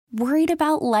Worried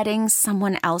about letting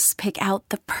someone else pick out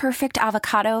the perfect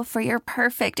avocado for your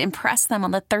perfect impress them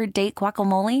on the third date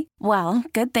guacamole? Well,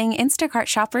 good thing Instacart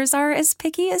shoppers are as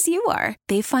picky as you are.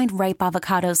 They find ripe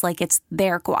avocados like it's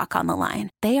their guac on the line.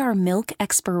 They are milk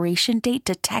expiration date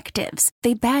detectives.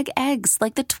 They bag eggs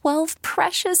like the 12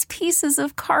 precious pieces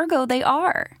of cargo they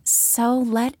are. So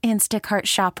let Instacart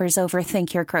shoppers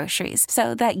overthink your groceries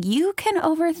so that you can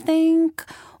overthink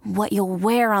what you'll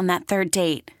wear on that third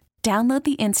date. Download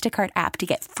the Instacart app to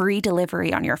get free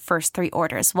delivery on your first 3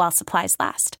 orders while supplies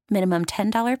last. Minimum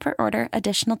 $10 per order.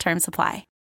 Additional terms apply.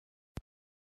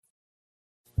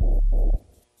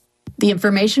 The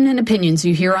information and opinions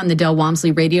you hear on the Del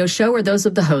Walmsley radio show are those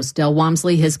of the host, Del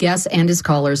Walmsley, his guests, and his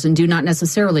callers, and do not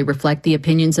necessarily reflect the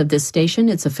opinions of this station,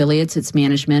 its affiliates, its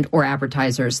management, or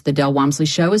advertisers. The Del Walmsley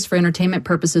show is for entertainment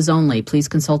purposes only. Please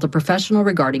consult a professional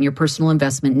regarding your personal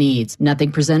investment needs.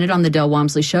 Nothing presented on the Del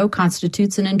Walmsley show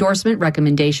constitutes an endorsement,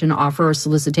 recommendation, offer, or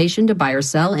solicitation to buy or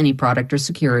sell any product or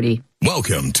security.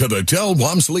 Welcome to the Del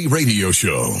Walmsley radio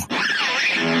show.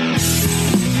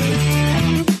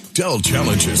 Del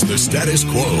challenges the status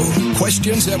quo,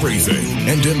 questions everything,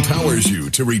 and empowers you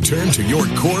to return to your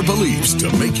core beliefs to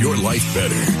make your life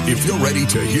better. If you're ready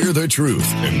to hear the truth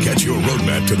and get your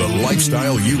roadmap to the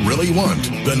lifestyle you really want,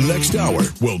 the next hour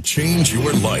will change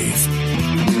your life.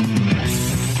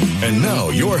 And now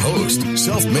your host,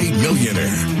 self-made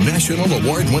millionaire, national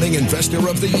award-winning investor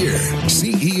of the year,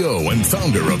 CEO and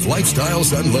founder of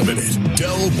Lifestyles Unlimited,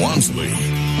 Del Walmsley.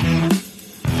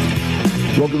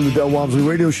 Welcome to the Del Walmsley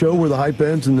Radio Show, where the hype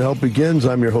ends and the help begins.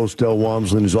 I'm your host, Del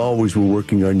Walmsley, and as always, we're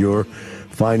working on your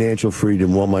financial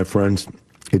freedom. Well, my friends,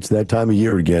 it's that time of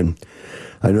year again.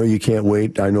 I know you can't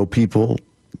wait. I know people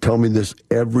tell me this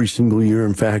every single year.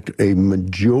 In fact, a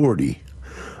majority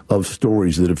of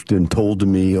stories that have been told to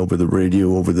me over the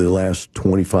radio over the last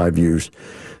 25 years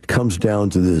comes down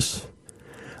to this.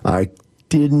 I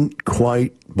didn't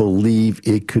quite believe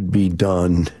it could be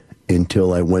done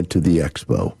until I went to the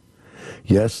Expo.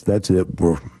 Yes, that's it.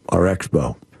 We're our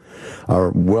Expo.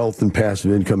 Our Wealth and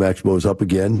Passive Income Expo is up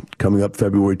again, coming up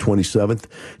February 27th.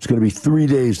 It's going to be 3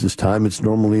 days this time. It's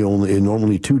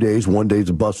normally 2 days. 1 day is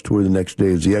a bus tour. The next day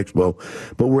is the Expo.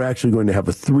 But we're actually going to have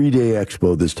a 3-day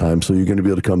Expo this time. So you're going to be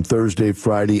able to come Thursday,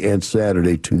 Friday, and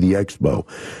Saturday to the Expo.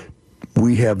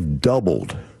 We have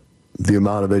doubled the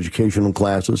amount of educational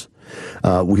classes.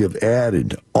 We have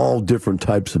added all different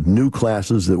types of new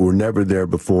classes that were never there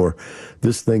before.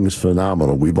 This thing is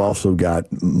phenomenal. We've also got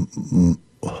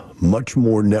much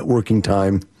more networking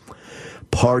time,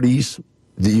 parties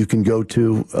that you can go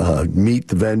to, meet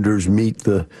the vendors, meet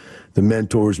the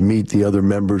mentors, meet the other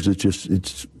members.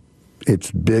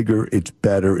 It's bigger, it's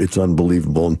better, it's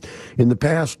unbelievable. And in the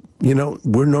past,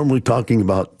 we're normally talking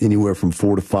about anywhere from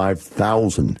 4,000 to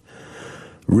 5,000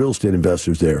 real estate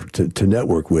investors there to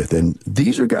network with. And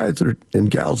these are guys and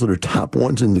gals that are top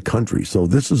ones in the country. So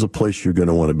this is a place you're going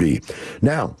to want to be.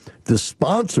 Now,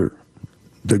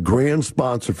 the grand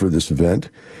sponsor for this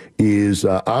event is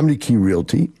Omnikey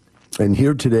Realty. And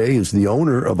here today is the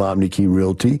owner of Omnikey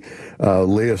Realty,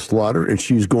 Leah Slaughter, and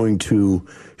she's going to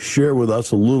share with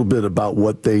us a little bit about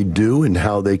what they do and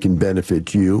how they can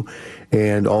benefit you.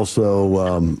 And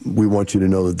also, we want you to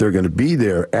know that they're going to be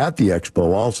there at the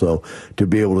Expo also to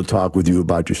be able to talk with you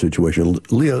about your situation.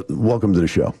 Leah, welcome to the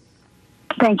show.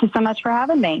 Thank you so much for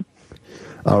having me.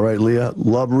 All right, Leah,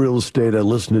 love real estate. I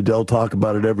listen to Del talk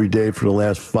about it every day for the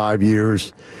last 5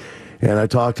 years. And I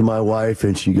talked to my wife,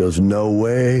 and she goes, no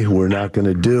way, we're not going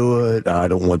to do it. I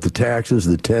don't want the taxes,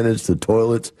 the tenants, the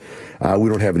toilets. We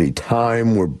don't have any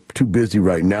time. We're too busy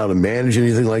right now to manage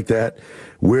anything like that.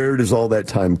 Where does all that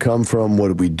time come from? What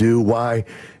do we do? Why?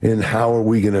 And how are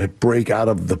we going to break out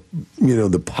of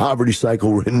the poverty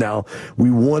cycle we're in now? We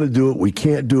want to do it. We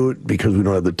can't do it because we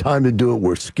don't have the time to do it.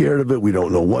 We're scared of it. We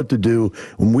don't know what to do.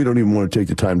 And we don't even want to take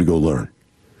the time to go learn.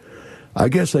 I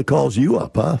guess that calls you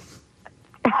up, huh?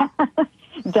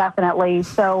 Definitely.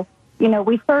 So,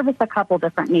 we service a couple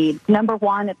different needs. Number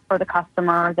one, it's for the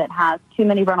customer that has too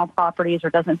many rental properties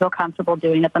or doesn't feel comfortable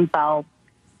doing it themselves.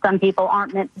 Some people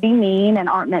aren't meant to be mean and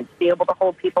aren't meant to be able to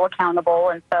hold people accountable.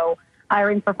 And so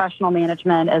hiring professional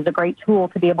management is a great tool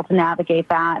to be able to navigate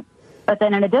that. But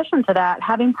then in addition to that,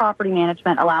 having property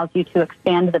management allows you to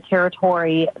expand the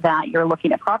territory that you're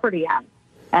looking at property in.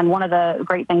 And one of the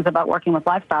great things about working with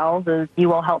Lifestyles is you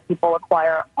will help people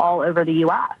acquire all over the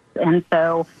U.S. And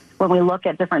so when we look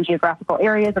at different geographical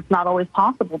areas, it's not always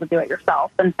possible to do it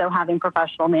yourself. And so having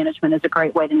professional management is a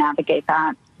great way to navigate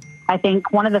that. I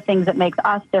think one of the things that makes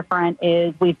us different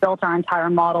is we've built our entire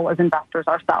model as investors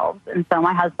ourselves. And so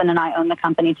my husband and I own the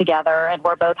company together, and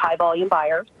we're both high-volume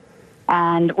buyers.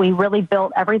 And we really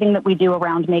built everything that we do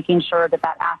around making sure that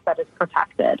that asset is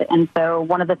protected. And so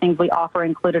one of the things we offer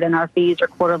included in our fees are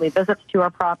quarterly visits to our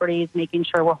properties, making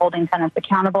sure we're holding tenants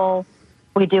accountable.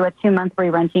 We do a 2-month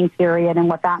re-renting period, and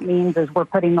what that means is we're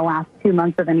putting the last 2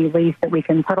 months of any lease that we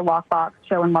can put a lockbox,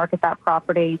 show and market that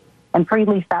property, and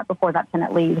pre-lease that before that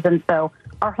tenant leaves. And so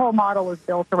our whole model is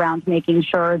built around making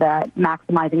sure that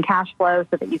maximizing cash flow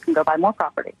so that you can go buy more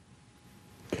property.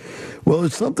 Well,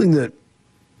 it's something that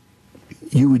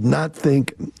you would not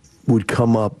think would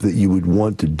come up that you would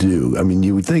want to do. I mean,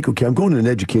 you would think, okay, I'm going to an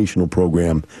educational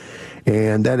program,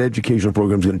 and that educational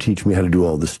program is going to teach me how to do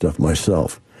all this stuff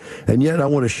myself. And yet I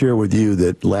want to share with you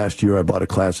that last year I bought a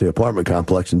Class A apartment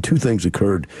complex, and two things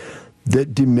occurred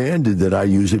that demanded that I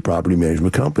use a property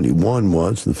management company. One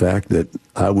was the fact that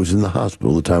I was in the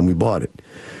hospital the time we bought it,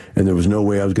 and there was no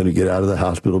way I was going to get out of the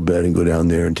hospital bed and go down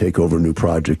there and take over a new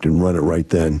project and run it right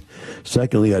then.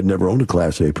 Secondly, I'd never owned a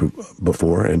Class A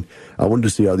before, and I wanted to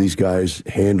see how these guys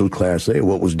handled Class A,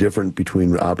 what was different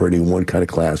between operating one kind of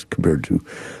class compared to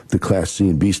the Class C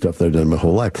and B stuff that I've done my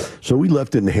whole life. So we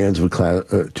left it in the hands of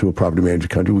a property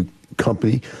management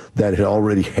company that had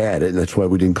already had it, and that's why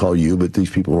we didn't call you, but these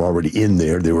people were already in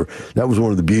there. That was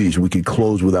one of the beauties. We could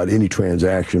close without any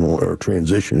transaction or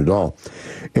transition at all.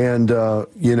 And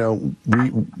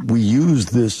we use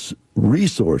this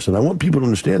resource, and I want people to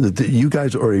understand that you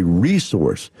guys are a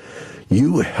resource.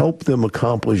 You help them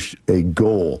accomplish a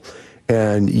goal,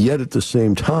 and yet at the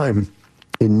same time,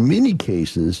 in many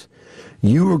cases,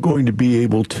 you are going to be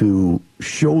able to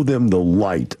show them the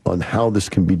light on how this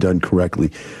can be done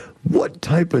correctly. What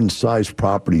type and size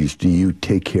properties do you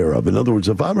take care of? In other words,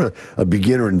 if I'm a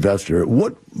beginner investor, at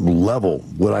what level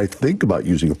would I think about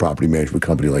using a property management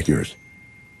company like yours?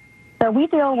 So we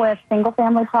deal with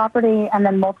single-family property and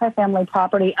then multifamily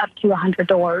property up to 100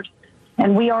 doors.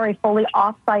 And we are a fully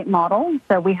off-site model.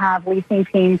 So we have leasing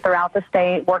teams throughout the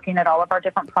state working at all of our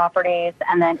different properties,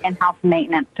 and then in-house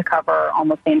maintenance to cover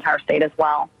almost the entire state as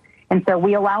well. And so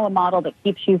we allow a model that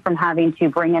keeps you from having to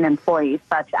bring in employees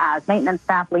such as maintenance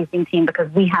staff, leasing team, because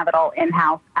we have it all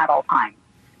in-house at all times.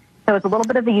 So it's a little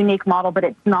bit of a unique model, but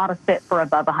it's not a fit for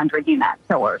above 100 unit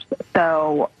doors.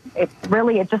 So it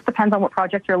just depends on what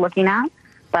project you're looking at.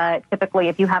 But typically,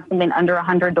 if you have something under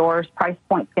 100 doors, price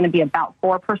point's going to be about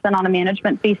 4% on a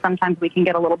management fee. Sometimes we can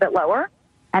get a little bit lower.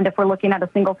 And if we're looking at a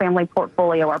single-family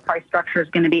portfolio, our price structure is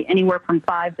going to be anywhere from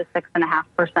 5 to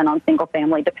 6.5% on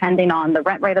single-family, depending on the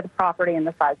rent rate of the property and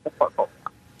the size of the portfolio.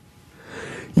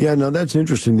 Yeah, now that's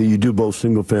interesting that you do both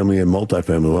single-family and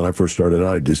multifamily. When I first started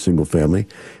out, I did single-family.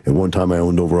 At one time, I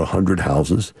owned over 100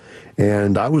 houses.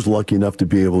 And I was lucky enough to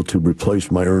be able to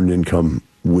replace my earned income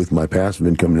with my passive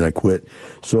income, and I quit.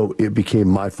 So it became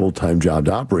my full-time job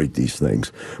to operate these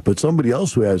things. But somebody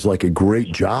else who has like a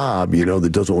great job,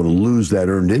 that doesn't want to lose that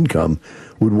earned income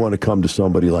would want to come to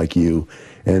somebody like you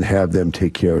and have them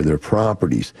take care of their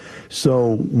properties.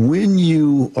 So when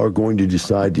you are going to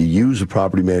decide to use a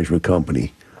property management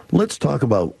company, let's talk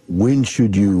about when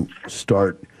should you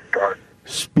start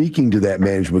speaking to that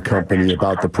management company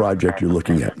about the project you're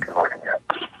looking at.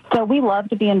 So we love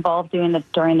to be involved during the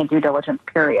due diligence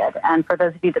period. And for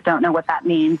those of you that don't know what that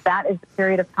means, that is the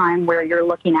period of time where you're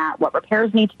looking at what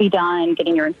repairs need to be done,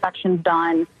 getting your inspections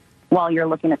done while you're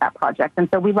looking at that project. And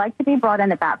so we like to be brought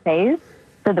in at that phase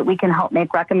so that we can help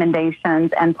make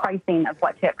recommendations and pricing of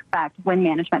what to expect when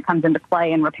management comes into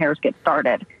play and repairs get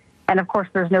started. And of course,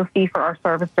 there's no fee for our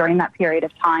service during that period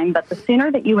of time. But the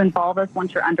sooner that you involve us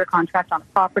once you're under contract on a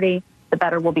property, the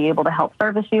better we'll be able to help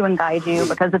service you and guide you,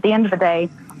 because at the end of the day,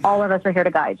 all of us are here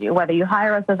to guide you. Whether you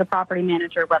hire us as a property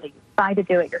manager, whether you decide to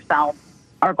do it yourself,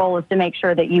 our goal is to make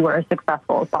sure that you are as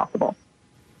successful as possible.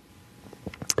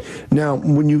 Now,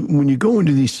 when you go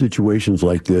into these situations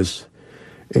like this,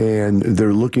 and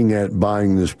they're looking at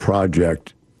buying this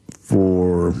project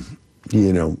for,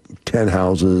 10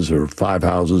 houses or 5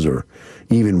 houses or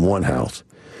even one house,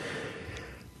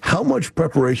 how much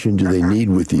preparation do they need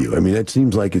with you? I mean, it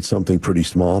seems like it's something pretty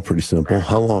small, pretty simple.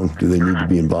 How long do they need to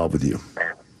be involved with you?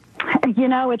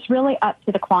 It's really up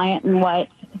to the client and what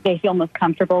they feel most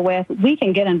comfortable with. We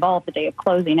can get involved the day of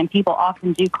closing, and people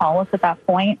often do call us at that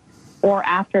point or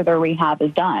after their rehab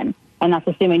is done, and that's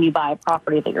assuming you buy a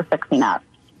property that you're fixing up.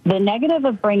 The negative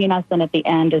of bringing us in at the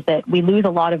end is that we lose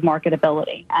a lot of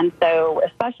marketability. And so,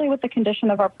 especially with the condition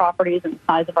of our properties and the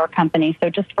size of our company. So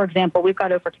just for example, we've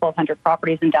got over 1,200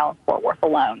 properties in Dallas-Fort Worth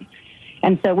alone.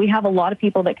 And so we have a lot of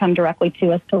people that come directly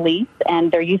to us to lease,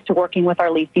 and they're used to working with our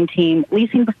leasing team,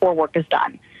 leasing before work is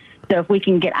done. So if we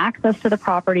can get access to the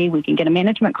property, we can get a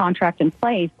management contract in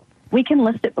place, we can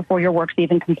list it before your work's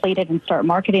even completed and start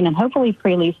marketing and hopefully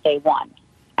pre-lease day one.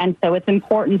 And so it's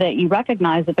important that you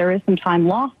recognize that there is some time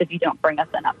lost if you don't bring us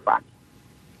in up front.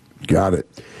 Got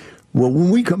it. Well,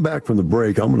 when we come back from the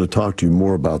break, I'm going to talk to you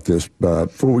more about this.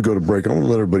 Before we go to break, I want to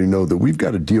let everybody know that we've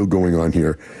got a deal going on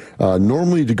here.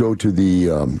 Normally, to go to the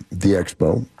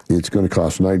Expo, it's going to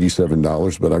cost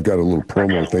 $97, but I've got a little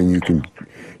promo thing. You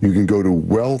can go to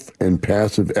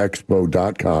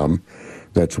wealthandpassiveexpo.com.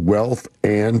 That's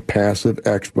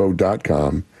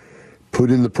wealthandpassiveexpo.com. Put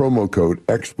in the promo code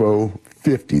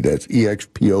EXPO50. That's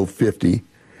EXPO 50.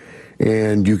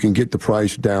 And you can get the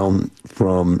price down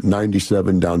from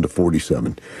 $97 down to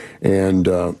 $47, and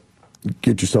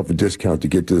get yourself a discount to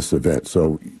get to this event.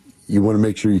 So you want to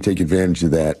make sure you take advantage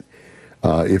of that,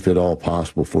 if at all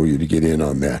possible for you to get in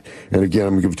on that. And again, I'm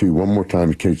going to give it to you one more time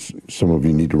in case some of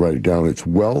you need to write it down. It's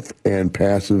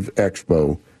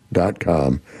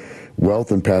wealthandpassiveexpo.com,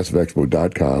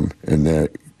 wealthandpassiveexpo.com, and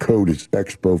that code is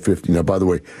EXPO50. Now, by the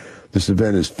way, this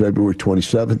event is February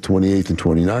 27th, 28th, and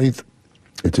 29th.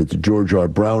 It's at the George R.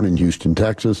 Brown in Houston,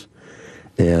 Texas,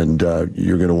 and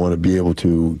you're going to want to be able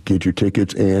to get your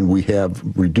tickets. And we have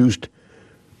reduced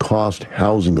cost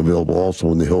housing available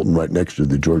also in the Hilton right next to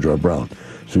the George R. Brown,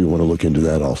 so you want to look into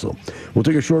that also. We'll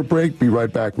take a short break, be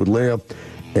right back with Leah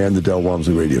and the Del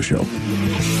Walmsley Radio Show.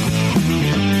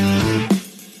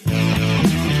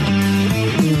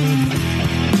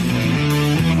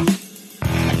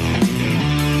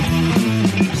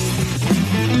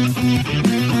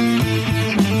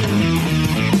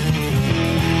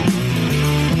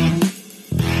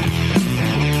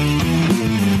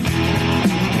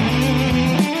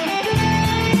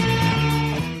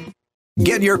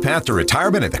 Get your path to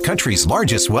retirement at the country's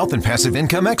largest wealth and passive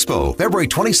income expo, February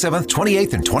 27th,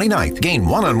 28th, and 29th. Gain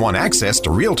one-on-one access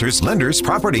to realtors, lenders,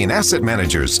 property and asset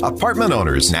managers, apartment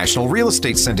owners, national real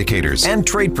estate syndicators, and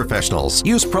trade professionals.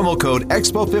 Use promo code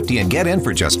EXPO50 and get in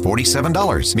for just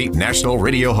 $47. Meet national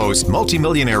radio host,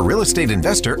 multimillionaire real estate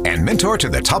investor, and mentor to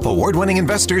the top award-winning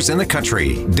investors in the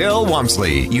country, Del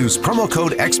Walmsley. Use promo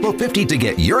code EXPO50 to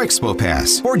get your Expo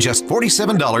Pass for just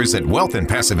 $47 at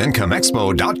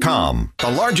wealthandpassiveincomeexpo.com. The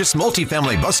largest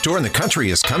multifamily bus tour in the country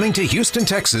is coming to Houston,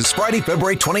 Texas, Friday,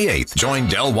 February 28th. Join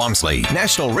Del Walmsley,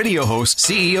 national radio host,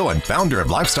 CEO, and founder of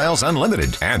Lifestyles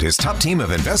Unlimited, and his top team of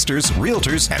investors,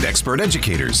 realtors, and expert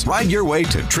educators. Ride your way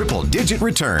to triple-digit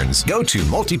returns. Go to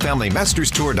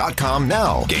multifamilymasterstour.com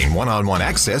now. Gain one-on-one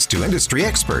access to industry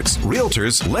experts,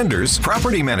 realtors, lenders,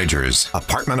 property managers,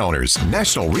 apartment owners,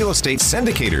 national real estate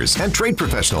syndicators, and trade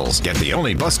professionals. Get the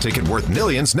only bus ticket worth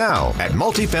millions now at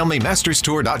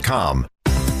multifamilymasterstour.com.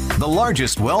 The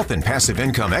largest wealth and passive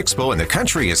income expo in the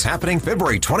country is happening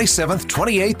February 27th,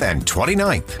 28th, and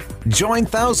 29th. Join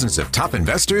thousands of top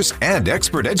investors and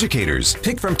expert educators.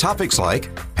 Pick from topics like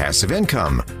passive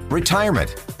income,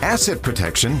 retirement, asset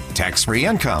protection, tax-free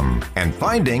income, and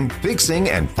finding, fixing,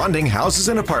 and funding houses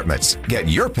and apartments. Get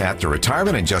your path to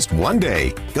retirement in just one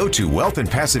day. Go to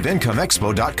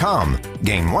wealthandpassiveincomeexpo.com.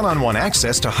 Gain one-on-one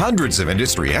access to hundreds of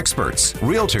industry experts,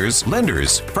 realtors,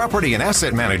 lenders, property and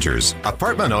asset managers,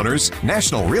 apartment owners,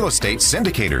 national real estate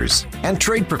syndicators, and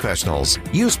trade professionals.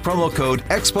 Use promo code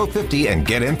EXPO50 and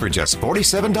get in for just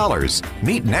 $47.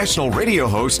 Meet national radio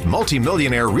host,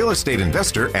 multimillionaire real estate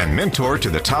investor, and mentor to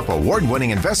the top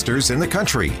award-winning investors in the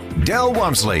country, Del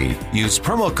Walmsley. Use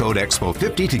promo code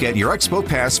EXPO50 to get your Expo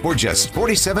Pass for just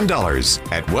 $47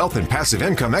 at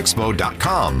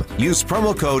wealthandpassiveincomeexpo.com. Use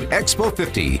promo code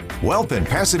EXPO50.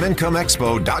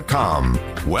 wealthandpassiveincomeexpo.com.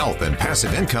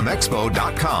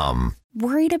 wealthandpassiveincomeexpo.com.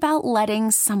 Worried about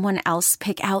letting someone else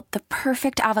pick out the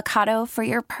perfect avocado for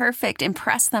your perfect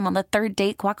impress them on the third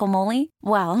date guacamole?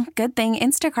 Well, good thing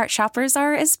Instacart shoppers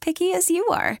are as picky as you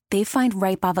are. They find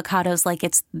ripe avocados like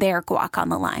it's their guac on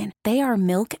the line. They are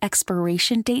milk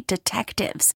expiration date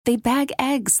detectives. They bag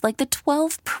eggs like the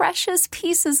 12 precious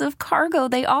pieces of cargo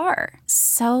they are.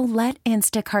 So let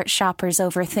Instacart shoppers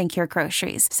overthink your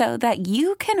groceries so that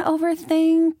you can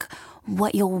overthink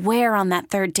what you'll wear on that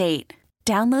third date.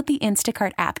 Download the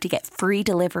Instacart app to get free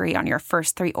delivery on your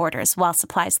first 3 orders while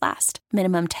supplies last.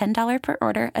 Minimum $10 per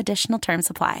order. Additional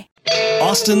terms apply.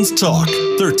 Austin's Talk,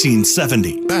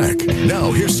 1370. Back.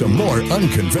 Now here's some more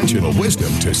unconventional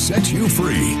wisdom to set you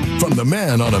free. From the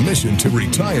man on a mission to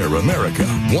retire America,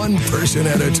 one person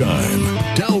at a time,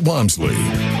 Del Walmsley.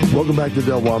 Welcome back to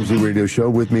the Del Walmsley Radio Show.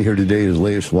 With me here today is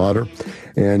Leah Slaughter,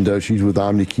 and she's with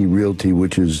Omnikey Realty,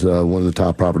 which is one of the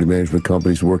top property management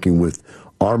companies working with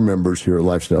our members here at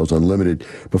Lifestyles Unlimited.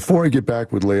 Before I get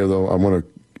back with Leah, though, I want to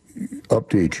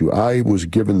update you. I was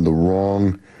given the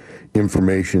wrong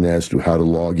information as to how to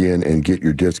log in and get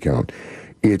your discount.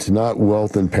 It's not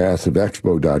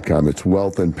wealthandpassiveexpo.com. It's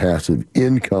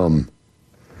wealthandpassiveincome.com.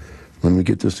 let me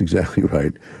get this exactly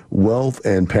right,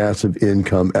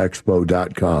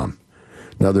 wealthandpassiveincomeexpo.com.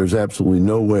 Now, there's absolutely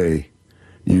no way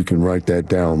you can write that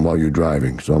down while you're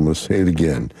driving, so I'm going to say it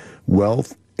again,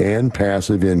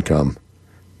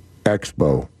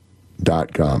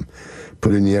 wealthandpassiveincomeexpo.com.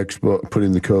 Put in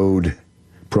the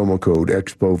promo code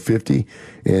EXPO50,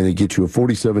 and it gets you a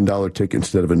 $47 ticket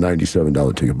instead of a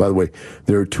 $97 ticket. By the way,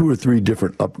 there are 2 or 3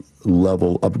 different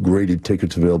upgraded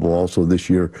tickets available also this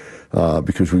year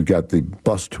because we've got the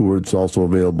bus tour that's also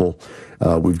available.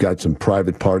 We've got some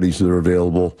private parties that are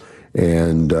available,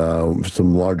 and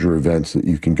some larger events that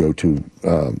you can go to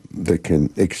that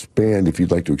can expand, if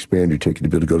you'd like to expand your ticket, to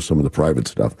be able to go to some of the private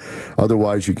stuff.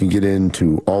 Otherwise, you can get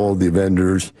into all of the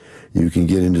vendors. You can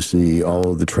get in to see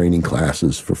all of the training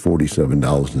classes for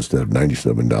 $47 instead of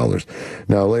 $97.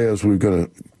 Now, Leah, as we're going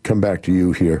to come back to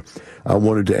you here, I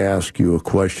wanted to ask you a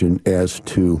question as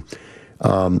to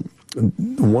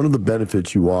one of the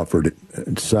benefits you offered.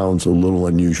 It sounds a little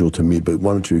unusual to me, but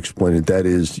why don't you explain it? That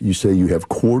is, you say you have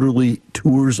quarterly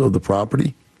tours of the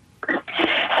property?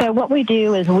 So what we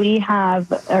do is we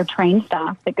have our trained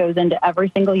staff that goes into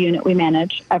every single unit we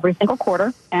manage every single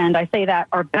quarter. And I say that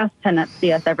our best tenants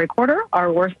see us every quarter.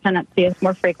 Our worst tenants see us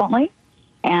more frequently.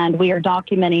 And we are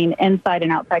documenting inside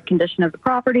and outside condition of the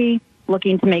property,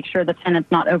 looking to make sure the tenant's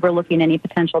not overlooking any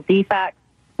potential defects,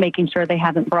 making sure they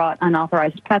haven't brought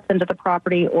unauthorized pets into the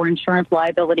property or insurance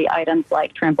liability items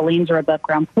like trampolines or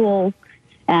above-ground pools.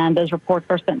 And those reports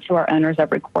are sent to our owners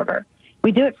every quarter.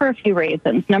 We do it for a few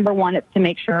reasons. Number one, it's to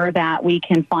make sure that we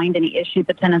can find any issues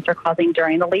the tenants are causing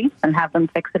during the lease and have them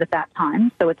fix it at that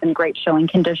time. So it's in great showing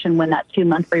condition when that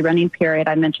 2-month free running period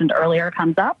I mentioned earlier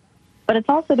comes up. But it's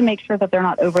also to make sure that they're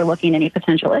not overlooking any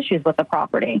potential issues with the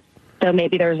property. So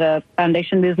maybe there's a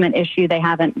foundation movement issue they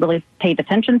haven't really paid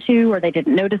attention to, or they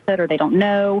didn't notice it, or they don't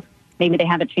know. Maybe they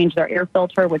haven't changed their air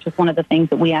filter, which is one of the things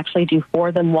that we actually do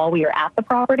for them while we are at the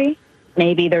property.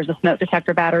 Maybe there's a smoke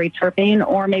detector battery chirping,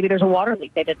 or maybe there's a water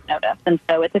leak they didn't notice. And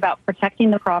so it's about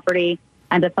protecting the property,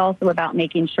 and it's also about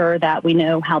making sure that we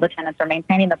know how the tenants are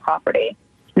maintaining the property.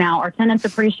 Now, our tenants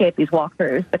appreciate these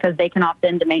walkthroughs because they can opt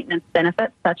into maintenance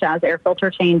benefits such as air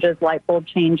filter changes, light bulb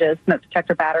changes, smoke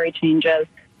detector battery changes,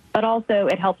 but also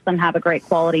it helps them have a great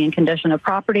quality and condition of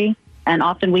property. And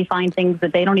often we find things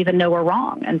that they don't even know are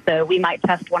wrong. And so we might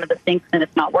test one of the sinks and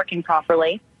it's not working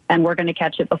properly, and we're going to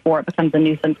catch it before it becomes a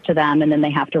nuisance to them, and then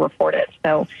they have to report it.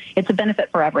 So it's a benefit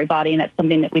for everybody, and it's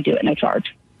something that we do at no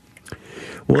charge.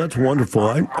 Well, that's wonderful.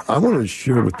 I want to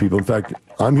share with people. In fact,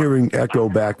 I'm hearing echo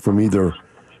back from either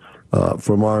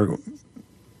from our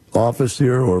office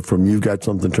here or from you got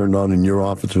something turned on in your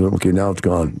office. Okay, now it's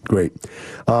gone. Great.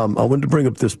 I wanted to bring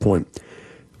up this point.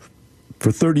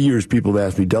 For 30 years, people have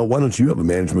asked me, Del, why don't you have a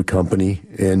management company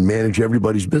and manage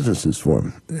everybody's businesses for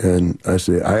them? And I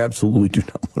say, I absolutely do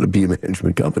not want to be a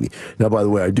management company. Now, by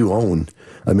the way, I do own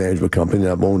a management company,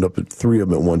 and I've owned up at 3 of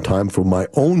them at one time for my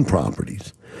own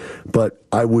properties. But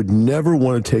I would never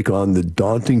want to take on the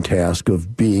daunting task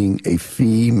of being a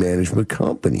fee management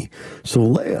company. So,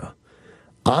 Leah,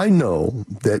 I know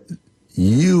that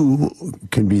you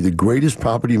can be the greatest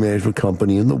property management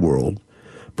company in the world,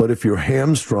 but if you're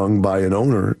hamstrung by an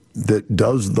owner that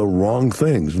does the wrong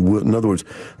things, in other words,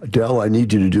 Del, I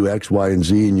need you to do X, Y, and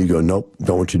Z, and you go, nope,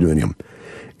 don't want you to do any of them,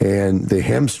 and they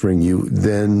hamstring you,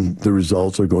 then the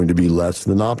results are going to be less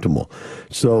than optimal.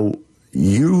 So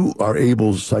you are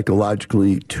able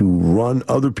psychologically to run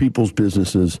other people's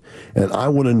businesses, and I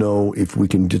want to know if we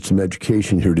can get some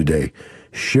education here today.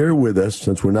 Share with us,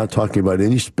 since we're not talking about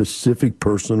any specific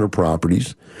person or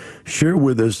properties, share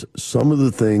with us some of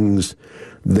the things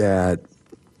that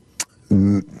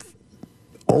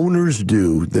owners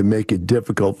do that make it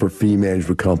difficult for fee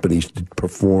management companies to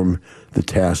perform the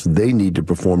tasks they need to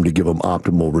perform to give them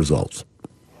optimal results.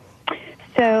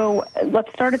 So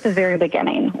let's start at the very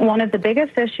beginning. One of the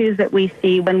biggest issues that we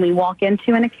see when we walk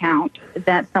into an account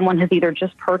that someone has either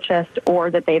just purchased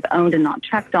or that they've owned and not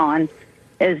checked on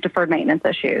is deferred maintenance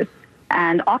issues.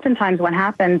 And oftentimes what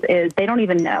happens is they don't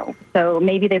even know. So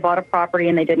maybe they bought a property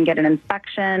and they didn't get an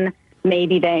inspection.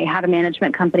 Maybe they had a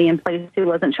management company in place who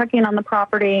wasn't checking on the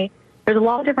property. There's a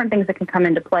lot of different things that can come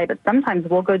into play, but sometimes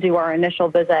we'll go do our initial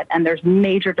visit and there's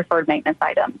major deferred maintenance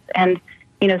items. And,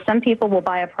 you know, some people will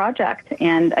buy a project,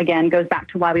 and again, goes back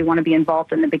to why we want to be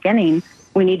involved in the beginning.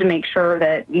 We need to make sure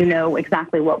that you know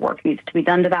exactly what work needs to be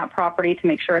done to that property to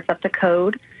make sure it's up to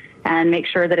code and make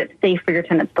sure that it's safe for your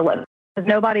tenants to live. Because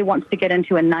nobody wants to get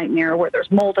into a nightmare where there's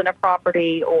mold in a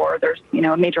property or there's, you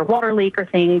know, a major water leak or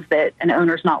things that an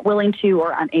owner's not willing to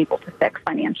or unable to fix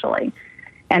financially.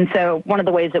 And so one of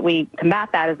the ways that we combat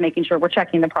that is making sure we're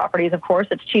checking the properties. Of course,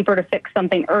 it's cheaper to fix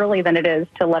something early than it is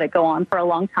to let it go on for a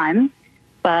long time.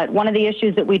 But one of the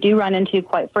issues that we do run into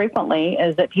quite frequently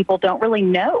is that people don't really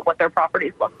know what their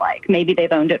properties look like. Maybe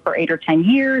they've owned it for 8 or 10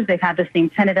 years. They've had the same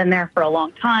tenant in there for a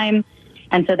long time.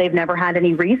 And so they've never had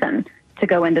any reason to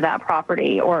go into that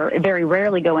property, or very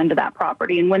rarely go into that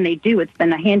property. And when they do, it's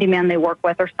been a handyman they work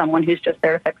with or someone who's just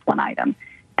there to fix one item.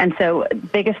 And so the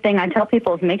biggest thing I tell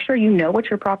people is make sure you know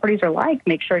what your properties are like.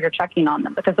 Make sure you're checking on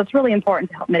them, because it's really important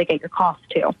to help mitigate your costs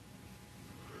too.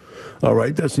 All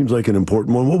right, that seems like an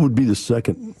important one. What would be the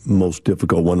second most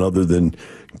difficult one other than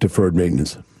deferred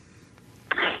maintenance?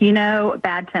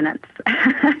 Bad tenants.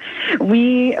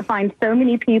 We find so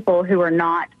many people who are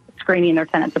not screening their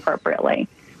tenants appropriately.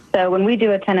 So when we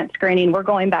do a tenant screening, we're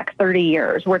going back 30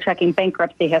 years. We're checking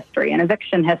bankruptcy history and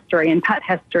eviction history and pet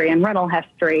history and rental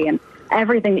history and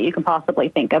everything that you can possibly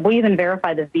think of. We even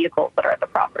verify the vehicles that are at the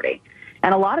property.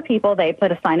 And a lot of people, they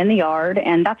put a sign in the yard,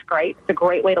 and that's great. It's a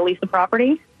great way to lease a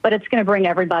property, but it's going to bring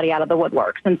everybody out of the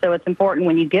woodworks. And so it's important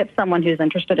when you get someone who's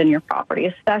interested in your property,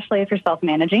 especially if you're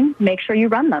self-managing, make sure you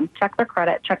run them. Check their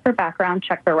credit, check their background,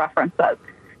 check their references.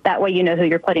 That way you know who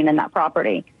you're putting in that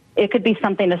property. It could be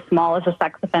something as small as a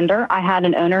sex offender. I had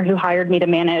an owner who hired me to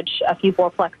manage a few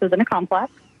fourplexes in a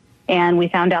complex, and we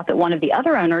found out that one of the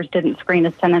other owners didn't screen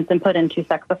his tenants and put in 2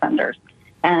 sex offenders.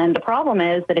 And the problem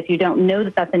is that if you don't know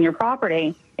that that's in your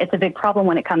property, it's a big problem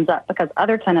when it comes up, because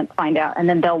other tenants find out and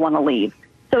then they'll want to leave.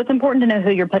 So it's important to know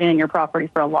who you're putting in your property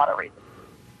for a lot of reasons.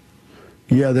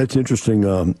 Yeah, that's interesting.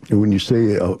 When you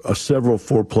say several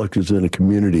fourplexes in a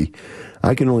community,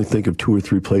 I can only think of 2 or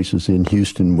 3 places in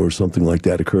Houston where something like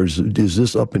that occurs. Is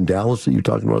this up in Dallas that you're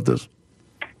talking about this?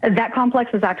 That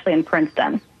complex is actually in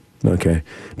Princeton. Okay,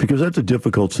 because that's a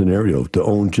difficult scenario to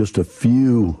own just a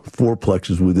few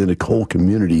fourplexes within a whole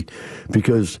community,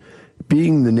 because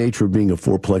being the nature of being a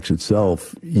fourplex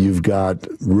itself, you've got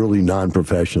really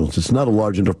non-professionals. It's not a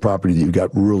large enough property that you've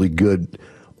got really good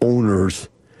owners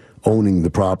owning the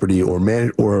property, or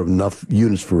enough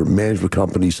units for management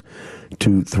companies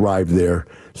to thrive there.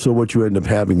 So what you end up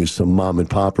having is some mom and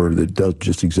popper that does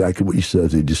just exactly what you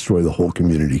said. They destroy the whole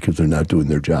community because they're not doing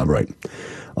their job right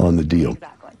on the deal.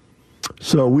 Exactly.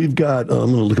 So we've got, I'm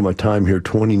going to look at my time here,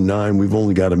 29. We've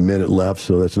only got a minute left,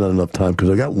 so that's not enough time,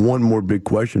 because I got one more big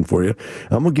question for you.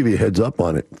 I'm going to give you a heads up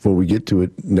on it before we get to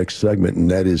it next segment, and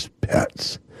that is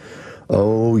pets.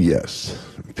 Oh, yes,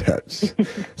 pets.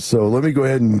 So let me go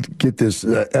ahead and get this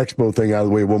Expo thing out of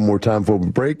the way one more time before we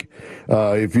break.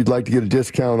 If you'd like to get a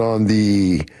discount on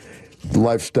the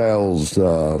Lifestyles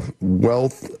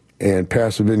Wealth and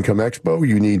Passive Income Expo,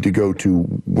 you need to go to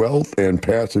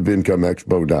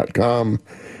wealthandpassiveincomeexpo.com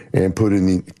and put in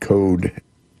the code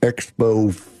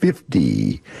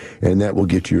Expo50, and that will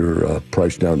get your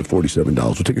price down to $47.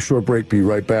 We'll take a short break, be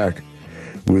right back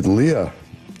with Leah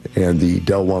and the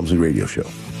Del Walmsley Radio Show.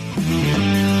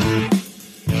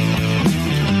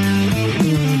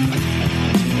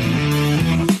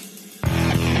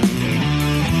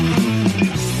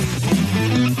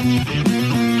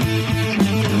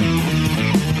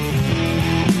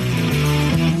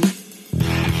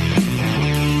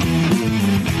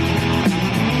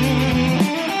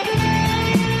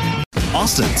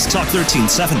 Austin's Talk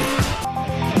 1370.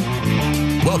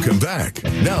 Welcome back.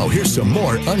 Now here's some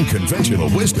more unconventional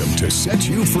wisdom to set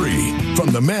you free from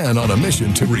the man on a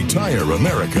mission to retire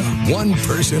America, one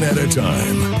person at a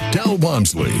time, Del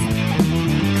Walmsley.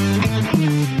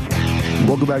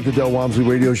 Welcome back to Del Walmsley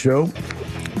Radio Show.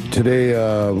 Today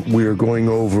we are going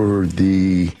over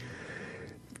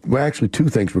actually 2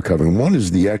 things we're covering. One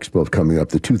is the Expo coming up,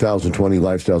 the 2020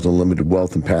 Lifestyles Unlimited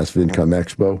Wealth and Passive Income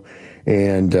Expo.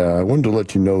 And I wanted to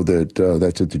let you know that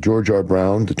that's at the George R.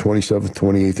 Brown, the 27th,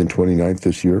 28th, and 29th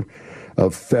this year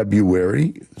of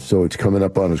February. So it's coming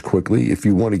up on us quickly. If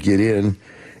you want to get in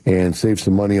and save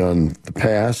some money on the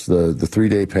pass, the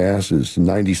 3-day pass is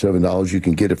 $97. You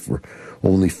can get it for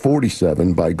only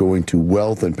 $47 by going to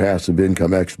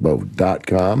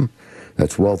wealthandpassiveincomeexpo.com.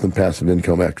 That's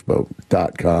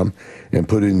wealthandpassiveincomeexpo.com, and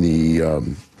put in the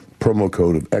promo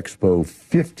code of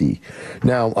Expo50.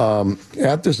 Now,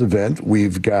 at this event,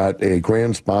 we've got a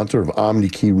grand sponsor of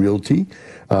Omnikey Realty.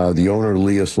 The owner,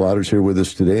 Leah Slaughter, is here with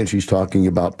us today, and she's talking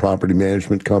about property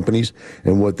management companies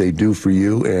and what they do for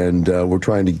you. And we're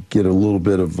trying to get a little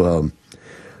bit of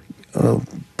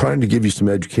trying to give you some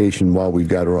education while we've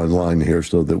got her online here,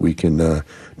 so that we can do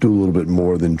a little bit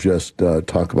more than just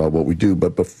talk about what we do.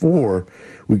 But before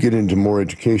we get into more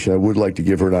education, I would like to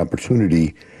give her an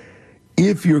opportunity.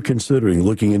 If you're considering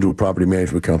looking into a property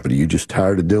management company, you're just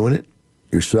tired of doing it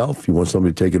yourself, you want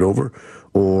somebody to take it over,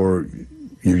 or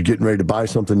you're getting ready to buy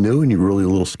something new and you're really a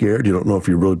little scared. You don't know if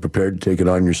you're really prepared to take it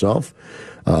on yourself.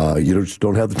 You just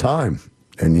don't have the time,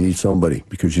 and you need somebody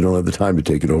because you don't have the time to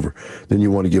take it over. Then you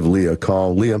want to give Leah a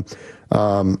call. Leah,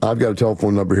 I've got a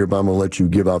telephone number here, but I'm going to let you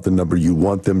give out the number you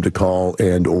want them to call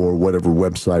and or whatever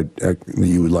website that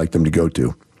you would like them to go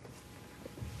to.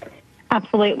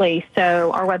 Absolutely.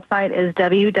 So our website is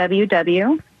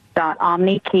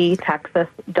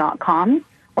www.omnikeytexas.com,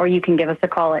 or you can give us a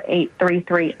call at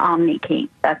 833-OMNIKEY.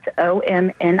 That's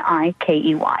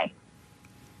OMNIKEY.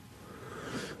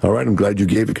 All right, I'm glad you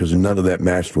gave it because none of that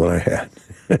matched what I had.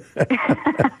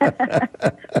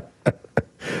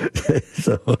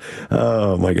 So,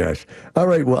 oh my gosh. All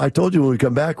right, well, I told you when we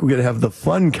come back, we're going to have the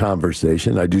fun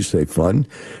conversation. I do say fun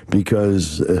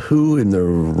because who in their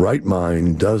right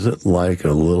mind doesn't like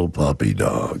a little puppy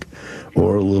dog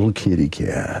or a little kitty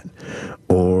cat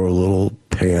or a little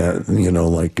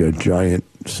like a giant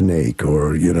snake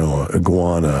or,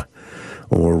 iguana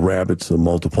or rabbits that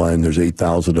multiply, and there's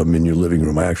 8,000 of them in your living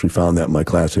room. I actually found that in my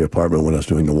Class A apartment when I was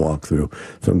doing the walkthrough.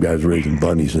 Some guy's raising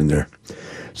bunnies in there.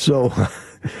 So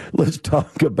let's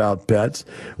talk about pets.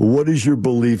 What is your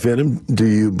belief in them? Do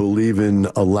you believe in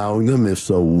allowing them? If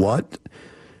so, what?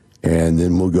 And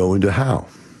then we'll go into how.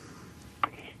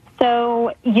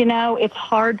 So, it's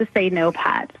hard to say no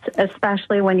pets,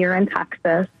 especially when you're in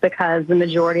Texas, because the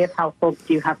majority of households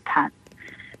do have pets.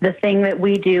 The thing that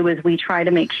we do is we try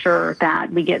to make sure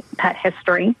that we get pet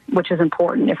history, which is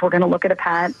important if we're going to look at a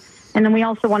pet. And then we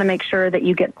also want to make sure that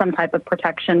you get some type of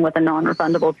protection with a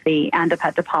non-refundable fee and a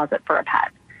pet deposit for a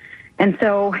pet. And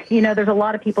so, there's a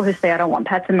lot of people who say, I don't want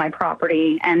pets in my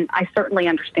property, and I certainly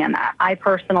understand that. I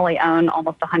personally own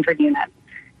almost 100 units,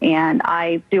 and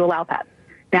I do allow pets.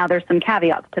 Now, there's some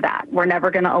caveats to that. We're never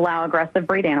going to allow aggressive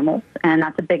breed animals, and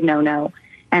that's a big no-no.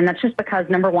 And that's just because,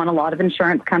 number one, a lot of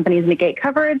insurance companies negate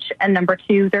coverage, and number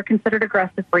two, they're considered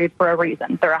aggressive breed for a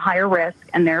reason. They're a higher risk,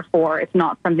 and therefore it's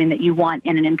not something that you want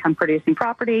in an income-producing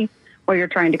property where you're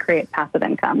trying to create passive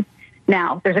income.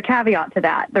 Now, there's a caveat to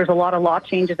that. There's a lot of law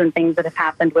changes and things that have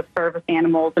happened with service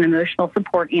animals and emotional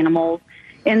support animals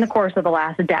in the course of the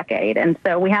last decade. And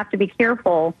so we have to be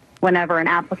careful whenever an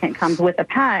applicant comes with a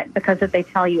pet, because if they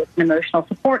tell you it's an emotional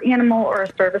support animal or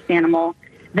a service animal,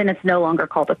 then it's no longer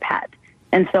called a pet.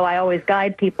 And so I always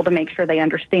guide people to make sure they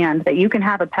understand that you can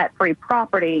have a pet-free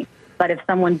property, but if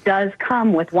someone does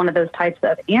come with one of those types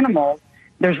of animals,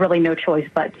 there's really no choice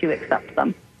but to accept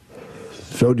them.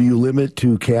 So do you limit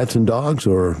to cats and dogs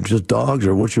or just dogs,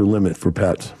 or what's your limit for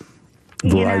pets?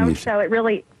 Varieties. So it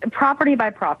really, property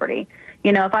by property.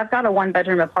 If I've got a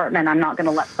one-bedroom apartment, I'm not going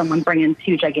to let someone bring in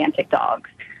two gigantic dogs.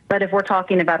 But if we're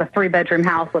talking about a 3-bedroom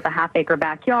house with a half-acre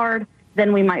backyard,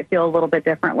 then we might feel a little bit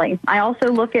differently. I also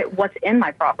look at what's in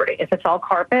my property. If it's all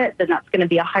carpet, then that's going to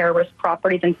be a higher risk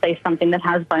property than, say, something that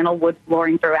has vinyl wood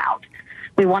flooring throughout.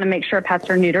 We want to make sure pets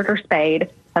are neutered or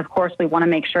spayed. Of course, we want to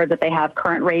make sure that they have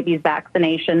current rabies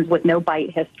vaccinations with no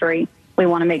bite history. We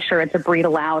want to make sure it's a breed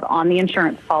allowed on the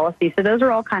insurance policy. So those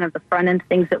are all kind of the front-end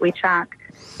things that we check.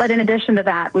 But in addition to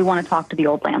that, we want to talk to the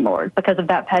old landlord, because if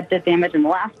that pet did damage in the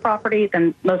last property,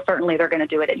 then most certainly they're going to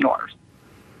do it in yours.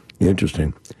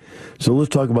 Interesting. So let's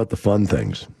talk about the fun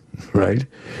things, right?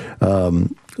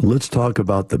 Let's talk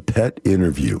about the pet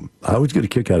interview. I always get a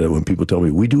kick out of it when people tell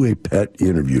me, we do a pet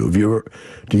interview.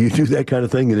 Do you do that kind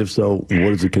of thing? And if so, what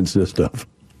does it consist of?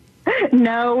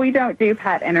 No, we don't do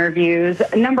pet interviews.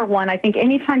 Number one, I think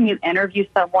anytime you interview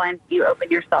someone, you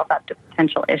open yourself up to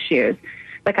potential issues,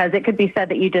 because it could be said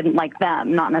that you didn't like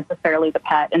them, not necessarily the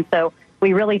pet. And so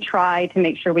we really try to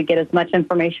make sure we get as much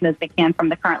information as we can from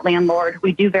the current landlord.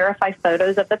 We do verify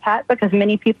photos of the pet, because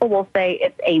many people will say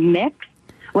it's a mix,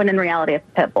 when in reality it's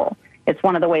a pit bull. It's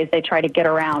one of the ways they try to get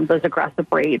around those aggressive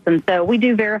breeds. And so we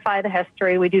do verify the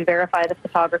history. We do verify the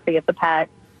photography of the pet,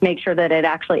 make sure that it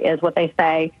actually is what they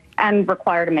say, and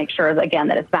require to make sure, again,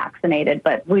 that it's vaccinated.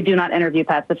 But we do not interview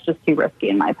pets. It's just too risky,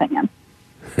 in my opinion.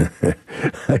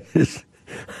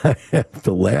 I have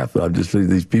to laugh. I'm just saying,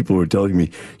 these people are telling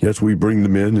me, yes, we bring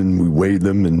them in and we weigh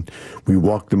them and we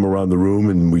walk them around the room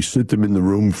and we sit them in the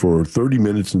room for 30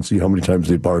 minutes and see how many times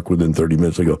they bark within 30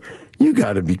 minutes. I go, you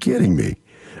got to be kidding me.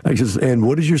 I just, and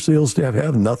what does your sales staff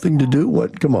have? Nothing to do?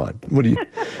 What? Come on. What do you?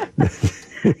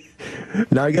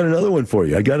 Now I got another one for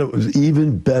you. It was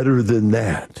even better than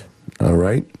that. All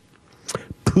right.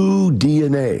 Poo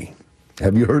DNA.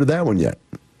 Have you heard of that one yet?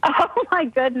 Oh, my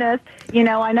goodness.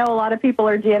 I know a lot of people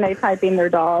are DNA typing their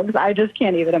dogs. I just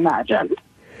can't even imagine.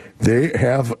 They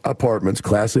have apartments,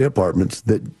 Class A apartments,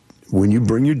 that when you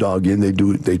bring your dog in,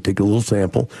 they take a little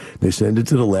sample, they send it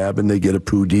to the lab, and they get a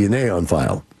poo DNA on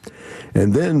file.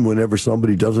 And then whenever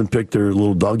somebody doesn't pick their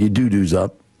little doggy doo-doos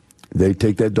up, They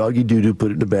take that doggy doo-doo,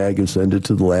 put it in a bag, and send it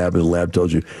to the lab, and the lab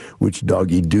tells you which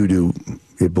doggy doo-doo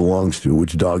it belongs to,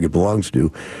 which dog it belongs to,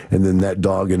 and then that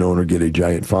dog and owner get a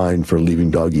giant fine for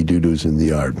leaving doggy doo-doos in the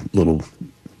yard, little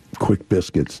quick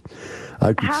biscuits.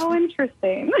 How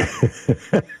interesting.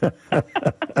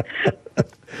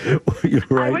 You're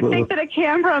right. I would think that a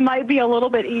camera might be a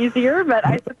little bit easier, but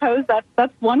I suppose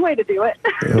that's one way to do it.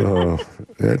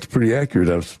 That's pretty accurate,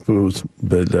 I suppose.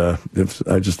 But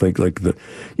I just think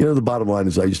the bottom line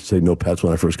is I used to say no pets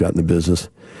when I first got in the business.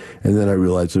 And then I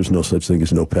realized there's no such thing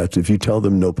as no pets. If you tell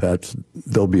them no pets,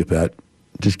 they'll be a pet.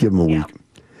 Just give them a week.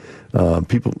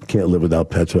 People can't live without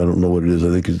pets. I don't know what it is. I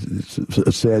think it's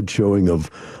a sad showing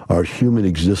of our human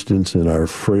existence and our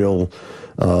frail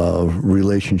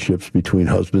relationships between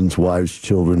husbands, wives,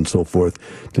 children, and so forth,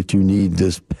 that you need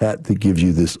this pet that gives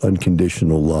you this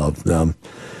unconditional love.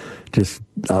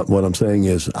 What I'm saying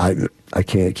is I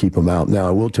can't keep them out. Now,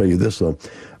 I will tell you this, though.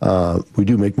 We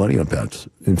do make money on pets.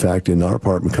 In fact, in our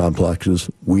apartment complexes,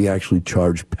 we actually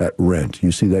charge pet rent.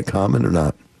 You see that common or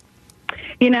not?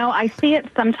 I see it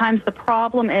sometimes. The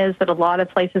problem is that a lot of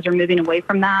places are moving away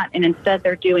from that, and instead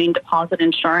they're doing deposit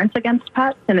insurance against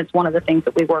pets, and it's one of the things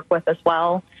that we work with as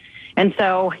well. And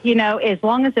so, as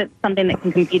long as it's something that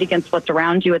can compete against what's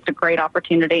around you, it's a great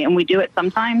opportunity, and we do it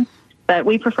sometimes, but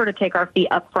we prefer to take our fee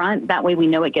up front. That way we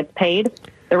know it gets paid.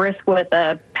 The risk with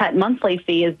a pet monthly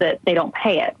fee is that they don't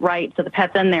pay it, right? So the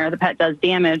pet's in there, the pet does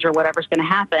damage or whatever's going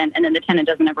to happen, and then the tenant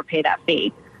doesn't ever pay that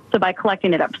fee. So by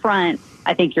collecting it up front,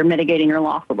 I think you're mitigating your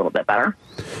loss a little bit better.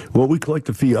 Well, we collect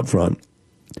the fee up front.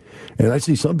 And I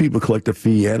see some people collect a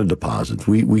fee and a deposit.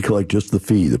 We collect just the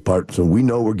fee, the part, so we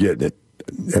know we're getting it.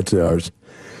 That's ours.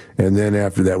 And then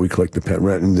after that, we collect the pet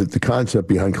rent. And the concept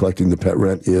behind collecting the pet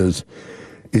rent is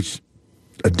it's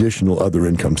additional other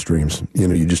income streams.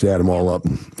 You just add them all up,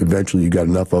 and eventually you got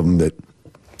enough of them that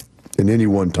at any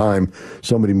one time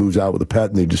somebody moves out with a pet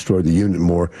and they destroy the unit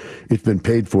more, it's been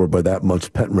paid for by that month's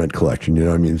pet rent collection.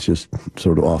 It's just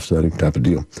sort of offsetting type of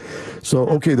deal. So,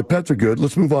 okay, the pets are good.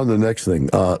 Let's move on to the next thing.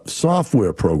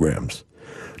 Software programs.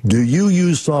 Do you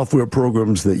use software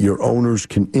programs that your owners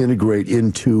can integrate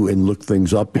into and look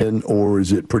things up in, or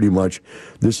is it pretty much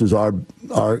this is our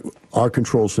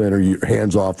control center, your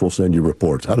hands off, we'll send you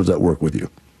reports? How does that work with you?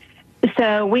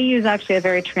 So we use actually a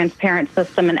very transparent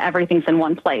system, and everything's in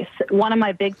one place. One of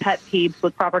my big pet peeves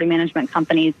with property management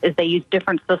companies is they use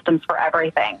different systems for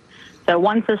everything. So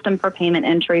one system for payment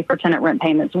entry for tenant rent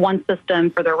payments, one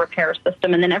system for their repair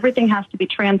system, and then everything has to be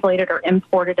translated or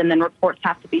imported, and then reports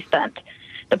have to be sent.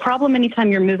 The problem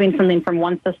anytime you're moving something from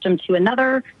one system to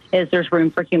another is there's room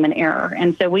for human error.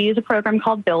 And so we use a program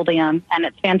called Buildium, and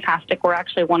it's fantastic. We're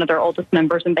actually one of their oldest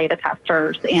members and beta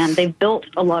testers, and they've built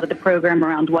a lot of the program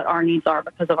around what our needs are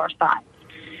because of our size.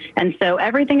 And so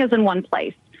everything is in one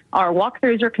place. Our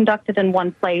walkthroughs are conducted in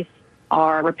one place.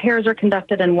 Our repairs are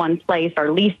conducted in one place.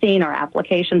 Our leasing, our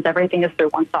applications, everything is through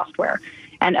one software.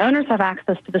 And owners have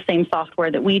access to the same software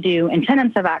that we do, and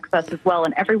tenants have access as well,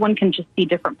 and everyone can just see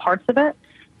different parts of it.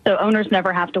 So owners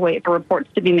never have to wait for reports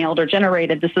to be mailed or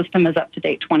generated. The system is up to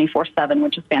date 24/7,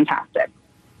 which is fantastic.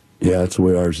 Yeah, that's the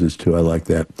way ours is too. I like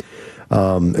that.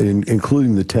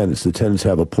 Including the tenants. The tenants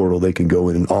have a portal. They can go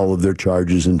in, and all of their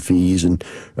charges and fees and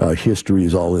history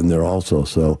is all in there also.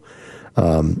 So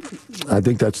I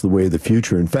think that's the way of the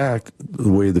future. In fact,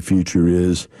 the way of the future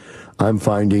is I'm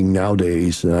finding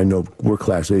nowadays, and I know we're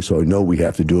Class A, so I know we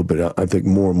have to do it, but I think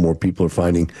more and more people are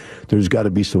finding there's got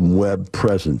to be some web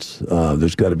presence.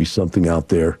 There's got to be something out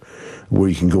there where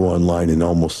you can go online and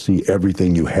almost see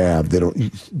everything you have. They don't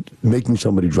making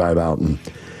somebody drive out and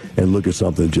look at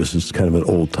something just is kind of an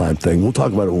old-time thing. We'll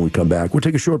talk about it when we come back. We'll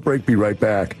take a short break, be right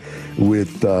back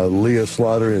with Leah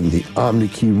Slaughter and the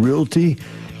Omnikey Realty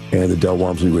and the Del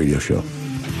Walmsley Radio Show.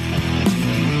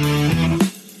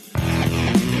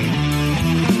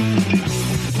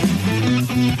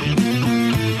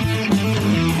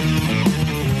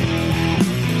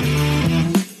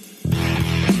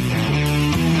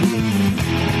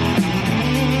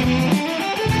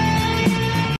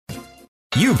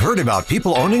 You've heard about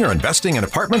people owning or investing in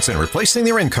apartments and replacing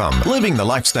their income, living the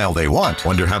lifestyle they want.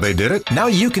 Wonder how they did it? Now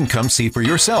you can come see for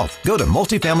yourself. Go to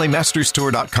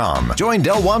multifamilymasterstour.com. Join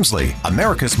Del Walmsley,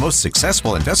 America's most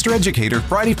successful investor educator,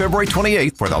 Friday, February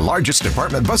 28th for the largest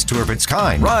apartment bus tour of its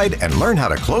kind. Ride and learn how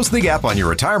to close the gap on your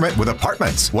retirement with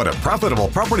apartments. What a profitable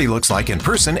property looks like in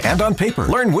person and on paper.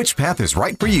 Learn which path is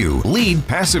right for you. Lead,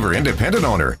 passive, or independent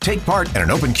owner. Take part in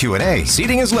an open Q&A.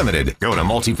 Seating is limited. Go to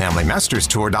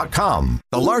multifamilymasterstour.com.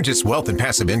 The largest wealth and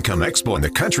passive income expo in the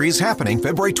country is happening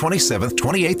February 27th,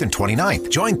 28th, and 29th.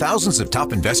 Join thousands of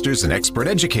top investors and expert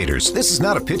educators. This is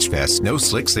not a pitch fest, no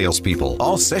slick salespeople.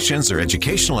 All sessions are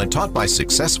educational and taught by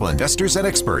successful investors and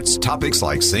experts. Topics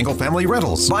like single-family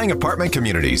rentals, buying apartment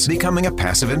communities, becoming a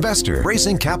passive investor,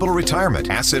 raising capital retirement,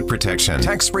 asset protection,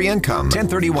 tax-free income,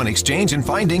 1031 exchange and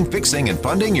finding, fixing, and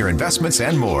funding your investments,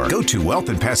 and more. Go to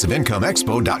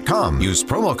wealthandpassiveincomeexpo.com. Use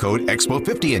promo code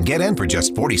EXPO50 and get in for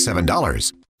just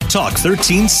 $47. Talk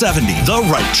 1370, the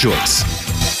right choice.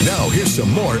 Now here's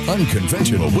some more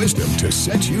unconventional wisdom to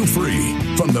set you free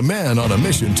from the man on a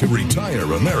mission to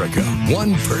retire America,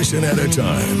 one person at a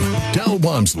time, Del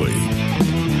Walmsley.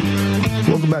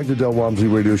 Welcome back to Del Walmsley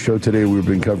Radio Show. Today we've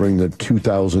been covering the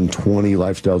 2020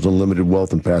 Lifestyles Unlimited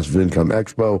Wealth and Passive Income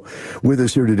Expo. With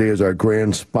us here today is our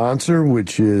grand sponsor,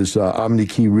 which is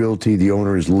Omnikey Realty. The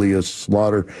owner is Leah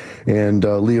Slaughter. And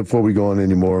Leah, before we go on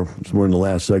anymore, we're in the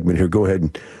last segment here, go ahead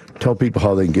and tell people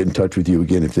how they can get in touch with you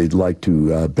again if they'd like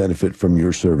to benefit from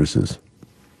your services.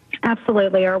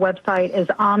 Absolutely. Our website is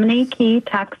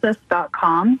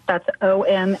omnikeytexas.com. That's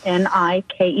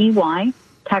OMNIKEY,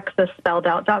 Texas spelled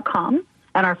out.com.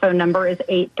 And our phone number is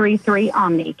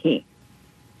 833-OMNIKEY.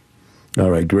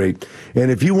 All right, great. And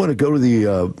if you want to go to the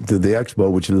expo,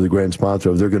 which is the grand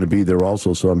sponsor, they're going to be there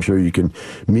also, so I'm sure you can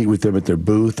meet with them at their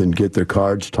booth and get their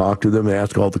cards, talk to them, and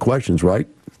ask all the questions, right?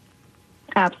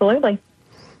 Absolutely.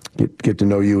 Get to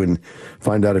know you and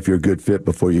find out if you're a good fit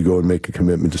before you go and make a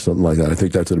commitment to something like that. I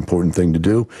think that's an important thing to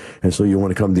do. And so you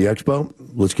want to come to the expo?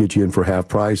 Let's get you in for half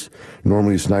price.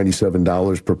 Normally it's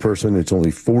 $97 per person. It's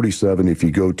only $47 if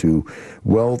you go to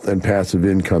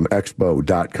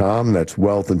wealthandpassiveincomeexpo.com. That's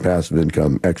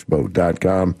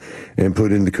wealthandpassiveincomeexpo.com and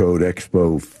put in the code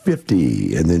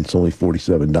EXPO50, and then it's only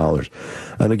 $47.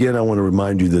 And again, I want to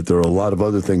remind you that there are a lot of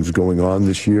other things going on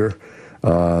this year.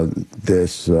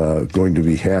 That's going to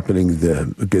be happening.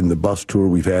 The bus tour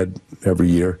we've had every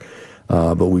year,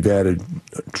 but we've added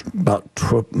about,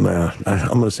 I'm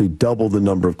going to say double the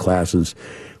number of classes.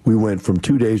 We went from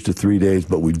 2 days to 3 days,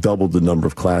 but we doubled the number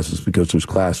of classes because there's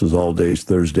classes all days,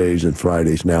 Thursdays and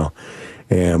Fridays now.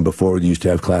 And before we used to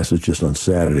have classes just on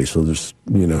Saturday. So there's,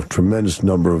 tremendous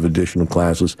number of additional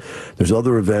classes. There's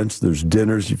other events. There's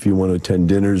dinners if you want to attend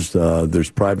dinners.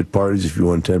 There's private parties if you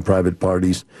want to attend private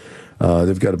parties.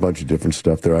 They've got a bunch of different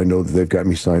stuff there. I know that they've got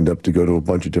me signed up to go to a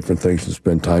bunch of different things and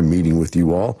spend time meeting with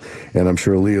you all. And I'm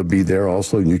sure Leah will be there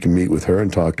also, and you can meet with her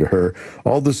and talk to her.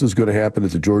 All this is going to happen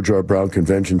at the George R. Brown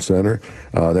Convention Center.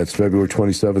 That's February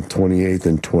 27th, 28th,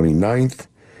 and 29th.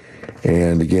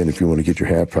 And again, if you want to get your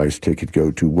half price ticket,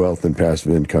 go to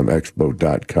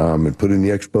wealthandpassiveincomeexpo.com and put in the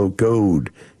expo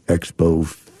code,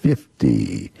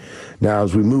 EXPO50. Now,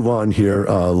 as we move on here,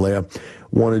 Leah,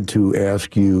 wanted to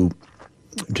ask you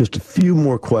just a few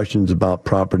more questions about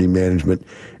property management,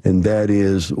 and that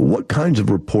is, what kinds of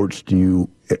reports do you,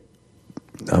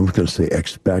 I'm going to say,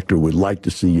 expect or would like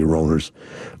to see your owners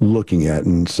looking at?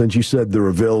 And since you said they're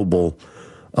available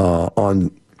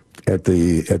at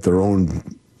their own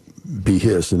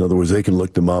behest, in other words, they can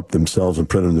look them up themselves and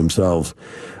print them themselves,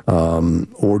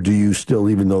 or do you still,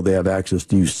 even though they have access,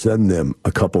 do you send them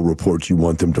a couple reports you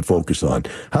want them to focus on?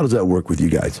 How does that work with you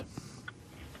guys?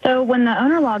 So when the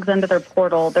owner logs into their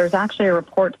portal, there's actually a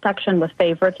report section with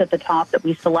favorites at the top that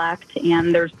we select,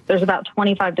 and there's about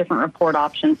 25 different report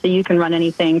options. So you can run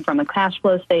anything from a cash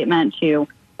flow statement to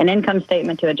an income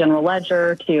statement to a general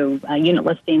ledger to unit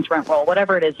listings, rent roll,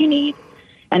 whatever it is you need.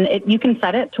 And you can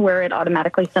set it to where it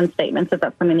automatically sends statements if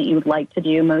that's something that you would like to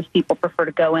do. Most people prefer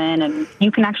to go in, and you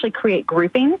can actually create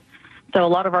groupings. So a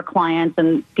lot of our clients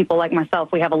and people like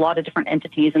myself, we have a lot of different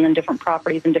entities and then different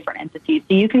properties and different entities.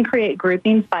 So you can create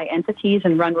groupings by entities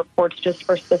and run reports just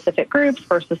for specific groups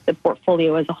versus the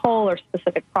portfolio as a whole or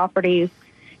specific properties.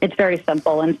 It's very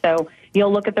simple. And so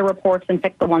you'll look at the reports and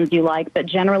pick the ones you like. But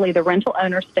generally, the rental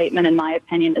owner statement, in my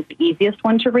opinion, is the easiest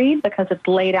one to read because it's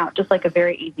laid out just like a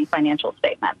very easy financial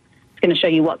statement. It's going to show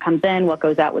you what comes in, what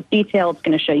goes out with detail. It's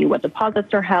going to show you what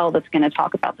deposits are held. It's going to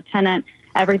talk about the tenant.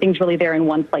 Everything's really there in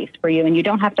one place for you, and you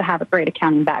don't have to have a great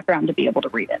accounting background to be able to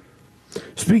read it.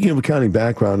 Speaking of accounting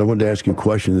background, I wanted to ask you a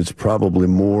question that's probably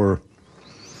more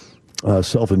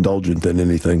self-indulgent than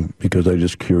anything because I'm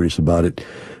just curious about it.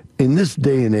 In this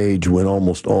day and age when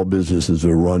almost all businesses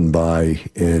are run by,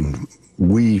 and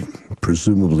we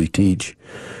presumably teach,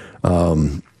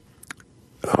 accrual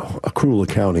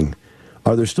accounting,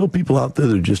 are there still people out there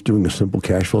that are just doing a simple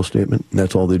cash flow statement, and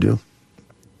that's all they do?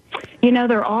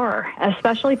 There are,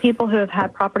 especially people who have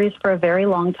had properties for a very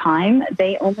long time.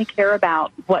 They only care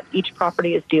about what each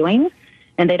property is doing,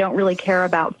 and they don't really care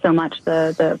about so much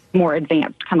the more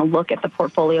advanced kind of look at the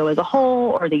portfolio as a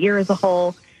whole or the year as a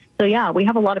whole. So, yeah, we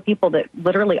have a lot of people that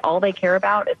literally all they care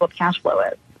about is what cash flow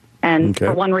is. And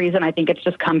for one reason, I think it's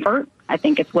just comfort. I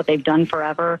think it's what they've done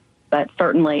forever. But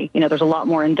certainly, there's a lot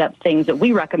more in-depth things that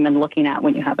we recommend looking at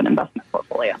when you have an investment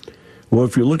portfolio. Well,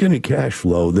 if you're looking at cash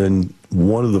flow, then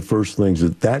one of the first things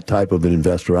that type of an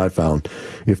investor I found,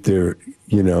 if they're,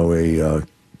 a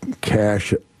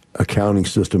cash accounting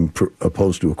system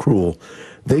opposed to accrual,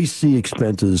 they see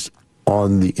expenses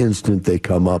on the instant they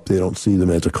come up. They don't see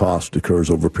them as a cost occurs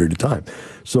over a period of time.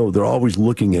 So they're always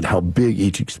looking at how big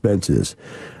each expense is.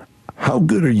 How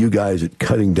good are you guys at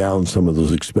cutting down some of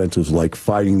those expenses, like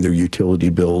fighting their utility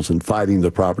bills and fighting the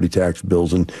property tax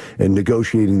bills and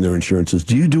negotiating their insurances?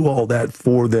 Do you do all that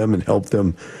for them and help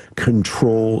them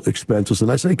control expenses?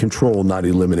 And I say control, not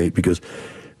eliminate, because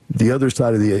the other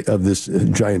side of this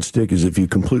giant stick is if you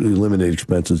completely eliminate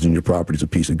expenses, then your property's a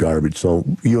piece of garbage. So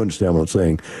you understand what I'm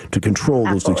saying, to control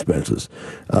those expenses.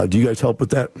 Do you guys help with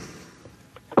that?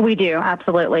 We do,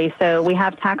 absolutely. So we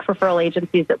have tax referral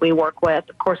agencies that we work with.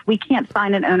 Of course, we can't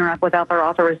sign an owner up without their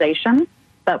authorization,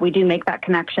 but we do make that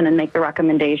connection and make the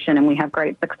recommendation, and we have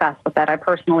great success with that. I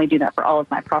personally do that for all of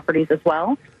my properties as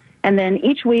well. And then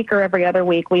each week or every other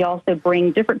week, we also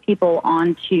bring different people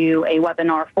onto a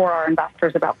webinar for our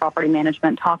investors about property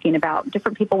management, talking about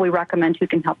different people we recommend who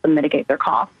can help them mitigate their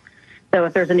costs. So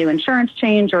if there's a new insurance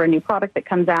change or a new product that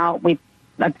comes out, we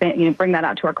bring that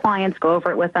out to our clients, go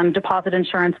over it with them. Deposit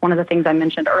insurance, one of the things I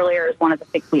mentioned earlier, is one of the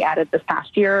things we added this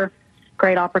past year.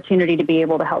 Great opportunity to be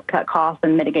able to help cut costs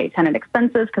and mitigate tenant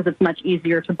expenses because it's much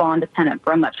easier to bond a tenant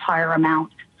for a much higher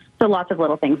amount. So lots of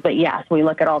little things. But yes, we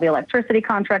look at all the electricity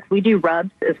contracts. We do RUBS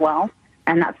as well.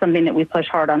 And that's something that we push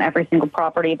hard on every single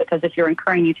property because if you're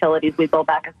incurring utilities, we bill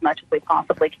back as much as we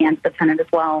possibly can to the tenant as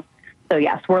well. So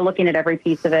yes, we're looking at every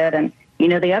piece of it. And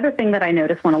the other thing that I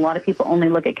notice when a lot of people only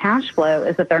look at cash flow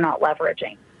is that they're not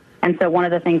leveraging. And so one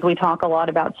of the things we talk a lot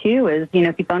about, too, is,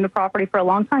 if you've owned a property for a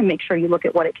long time, make sure you look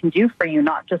at what it can do for you,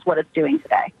 not just what it's doing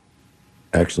today.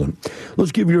 Excellent.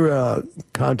 Let's give your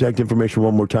contact information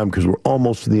one more time because we're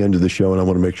almost to the end of the show, and I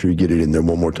want to make sure you get it in there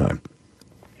one more time.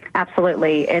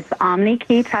 Absolutely. It's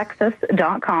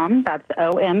omnikeytexas.com. That's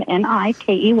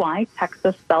OMNIKEY,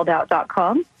 Texas spelled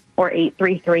out.com, or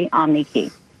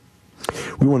 833-OMNIKEY.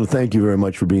 We want to thank you very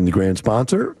much for being the grand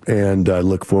sponsor, and I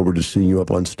look forward to seeing you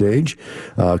up on stage,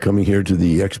 coming here to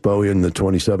the Expo in the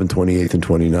 27th, 28th, and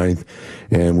 29th,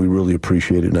 and we really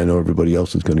appreciate it, and I know everybody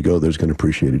else is going to go there is going to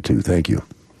appreciate it too. Thank you.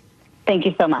 Thank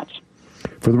you so much.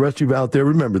 For the rest of you out there,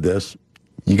 remember this.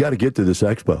 You got to get to this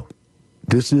Expo.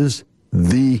 This is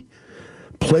the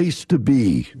place to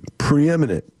be.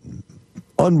 Preeminent.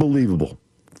 Unbelievable.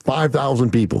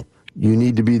 5,000 people. You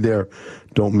need to be there.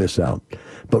 Don't miss out.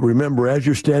 But remember, as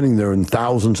you're standing there and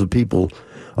thousands of people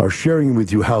are sharing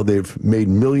with you how they've made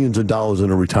millions of dollars and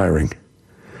are retiring,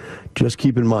 just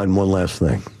keep in mind one last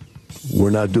thing. We're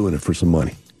not doing it for some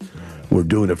money. We're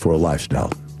doing it for a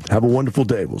lifestyle. Have a wonderful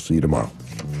day. We'll see you tomorrow.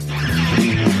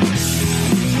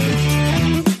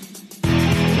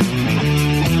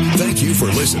 Thank you for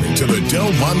listening to the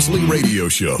Del Walmsley Radio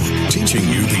Show, teaching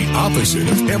you the opposite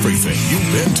of everything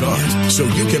you've been taught so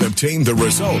you can obtain the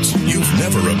results you've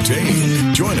never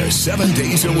obtained. Join us 7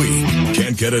 days a week.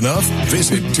 Can't get enough?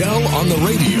 Visit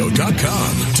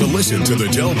DelOnTheRadio.com to listen to the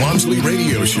Del Walmsley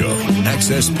Radio Show,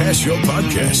 access past show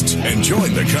podcasts, and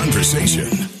join the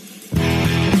conversation.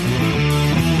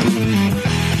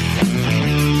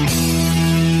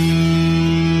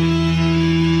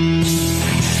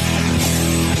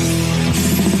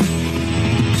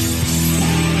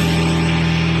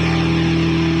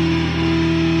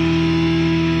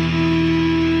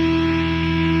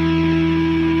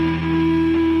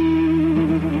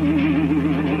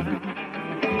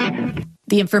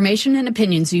 The information and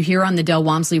opinions you hear on the Del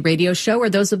Walmsley Radio Show are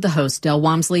those of the host, Del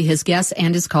Walmsley, his guests,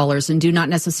 and his callers, and do not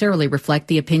necessarily reflect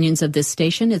the opinions of this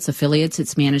station, its affiliates,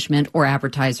 its management, or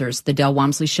advertisers. The Del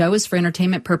Walmsley Show is for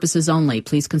entertainment purposes only.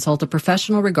 Please consult a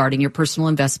professional regarding your personal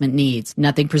investment needs.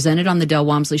 Nothing presented on the Del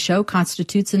Walmsley Show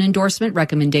constitutes an endorsement,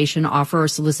 recommendation, offer, or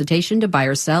solicitation to buy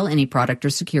or sell any product or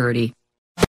security.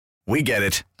 We get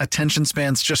it. Attention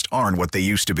spans just aren't what they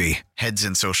used to be. Heads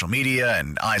in social media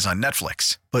and eyes on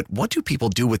Netflix. But what do people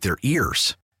do with their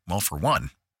ears? Well, for one,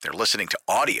 they're listening to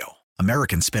audio.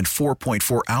 Americans spend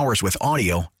 4.4 hours with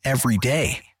audio every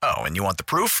day. Oh, and you want the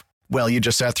proof? Well, you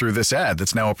just sat through this ad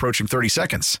that's now approaching 30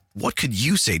 seconds. What could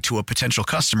you say to a potential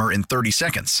customer in 30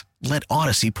 seconds? Let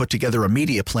Odyssey put together a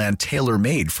media plan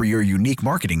tailor-made for your unique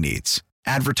marketing needs.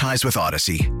 Advertise with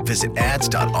Odyssey. Visit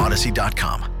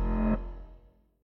ads.odyssey.com.